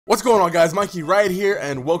What's going on, guys? Mikey Riot here,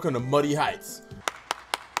 and welcome to Muddy Heights.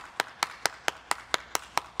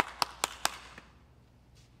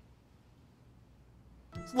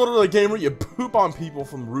 It's literally a game where you poop on people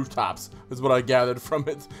from rooftops, is what I gathered from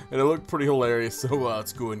it, and it looked pretty hilarious, so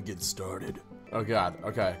let's go and get started. Oh god,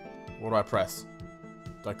 okay. What do I press?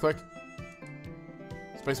 Do I click?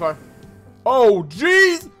 Spacebar? Oh,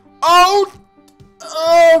 jeez! Oh!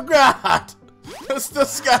 Oh god! That's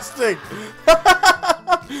disgusting!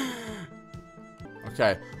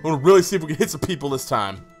 Okay, I want to really see if we can hit some people this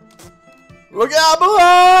time. Look out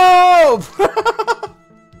below!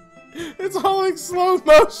 It's all in slow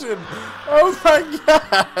motion. Oh my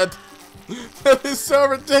god! That is so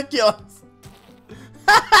ridiculous.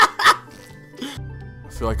 I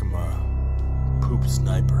feel like I'm a poop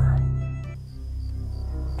sniper.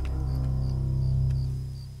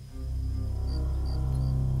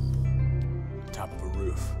 Top of a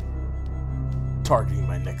roof. Targeting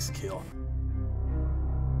my next kill.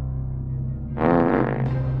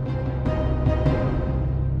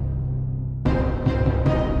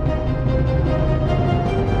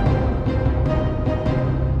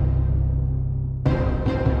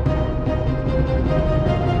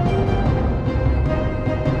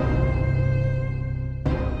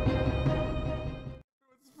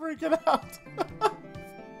 Freaking out.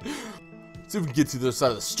 See if we can get to the other side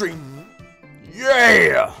of the street.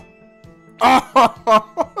 Yeah! Oh!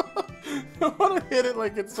 I want to hit it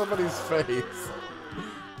like in somebody's face.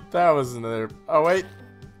 That was another. Oh, wait.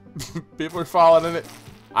 People are falling in it.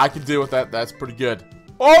 I can deal with that. That's pretty good.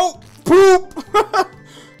 Oh! Poop!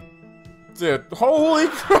 Dude, holy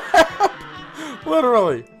crap!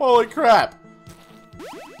 Literally, holy crap.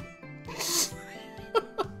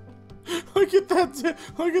 Look at that,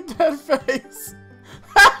 look at that face.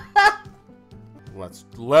 Let's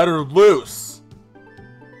let her loose.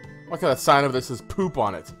 Look at that sign of this says poop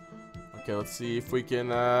on it. Okay, let's see if we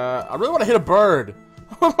can, I really want to hit a bird.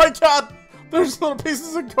 Oh my god, there's little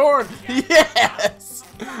pieces of corn. Yes!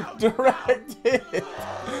 Direct hit.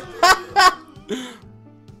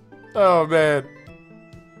 Oh man.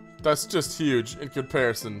 That's just huge in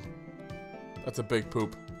comparison. That's a big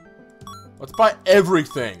poop. Let's buy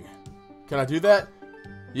everything. Can I do that?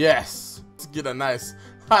 Yes. Let's get a nice,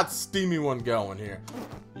 hot, steamy one going here.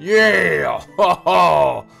 Yeah!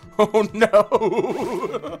 Oh, oh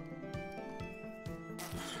no!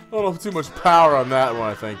 A little too much power on that one,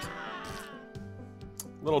 I think.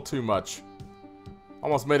 A little too much.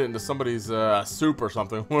 Almost made it into somebody's soup or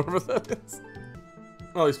something, whatever that is.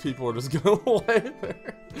 All these people are just gonna lay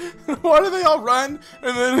there. Why do they all run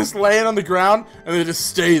and then just laying on the ground and they just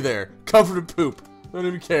stay there, covered in poop? They don't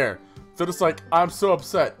even care. They're just like, I'm so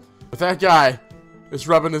upset. But that guy is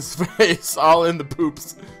rubbing his face all in the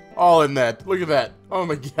poops. All in that. Look at that. Oh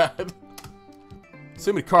my god.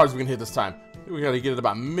 See how many cars we can hit this time. We gotta get it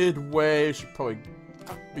about midway. Should probably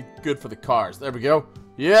be good for the cars. There we go.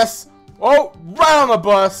 Yes. Oh, right on the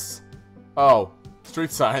bus. Oh,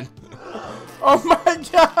 street sign. Oh my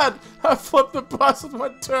god. I flipped the bus with my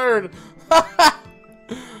turd.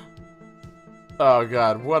 Oh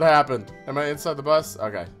god. What happened? Am I inside the bus?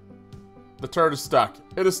 Okay. The turd is stuck.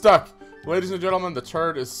 It is stuck. Ladies and gentlemen, the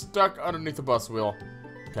turd is stuck underneath the bus wheel.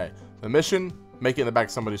 Okay. The mission, make it in the back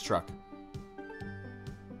of somebody's truck.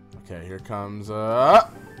 Okay, here comes,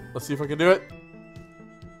 let's see if I can do it.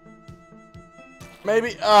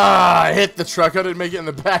 Maybe, I hit the truck. I didn't make it in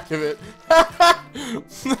the back of it.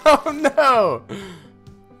 Oh no.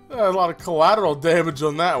 A lot of collateral damage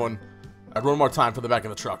on that one. Alright, one more time for the back of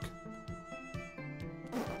the truck.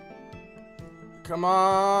 Come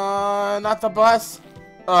on, not the bus.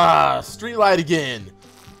 Street light again.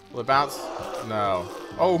 Will it bounce? No.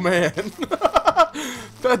 Oh man.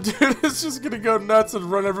 That dude is just gonna go nuts and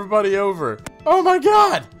run everybody over. Oh my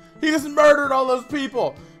god. He just murdered all those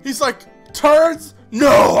people. He's like, turds?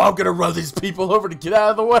 No, I'm gonna run these people over to get out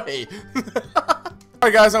of the way.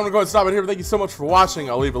 Alright guys, I'm gonna go ahead and stop it here. Thank you so much for watching.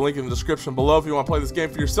 I'll leave a link in the description below if you want to play this game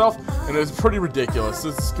for yourself. And it's pretty ridiculous.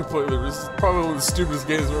 This is probably one of the stupidest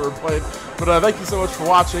games we've ever played. But thank you so much for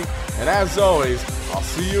watching. And as always, I'll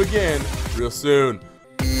see you again real soon.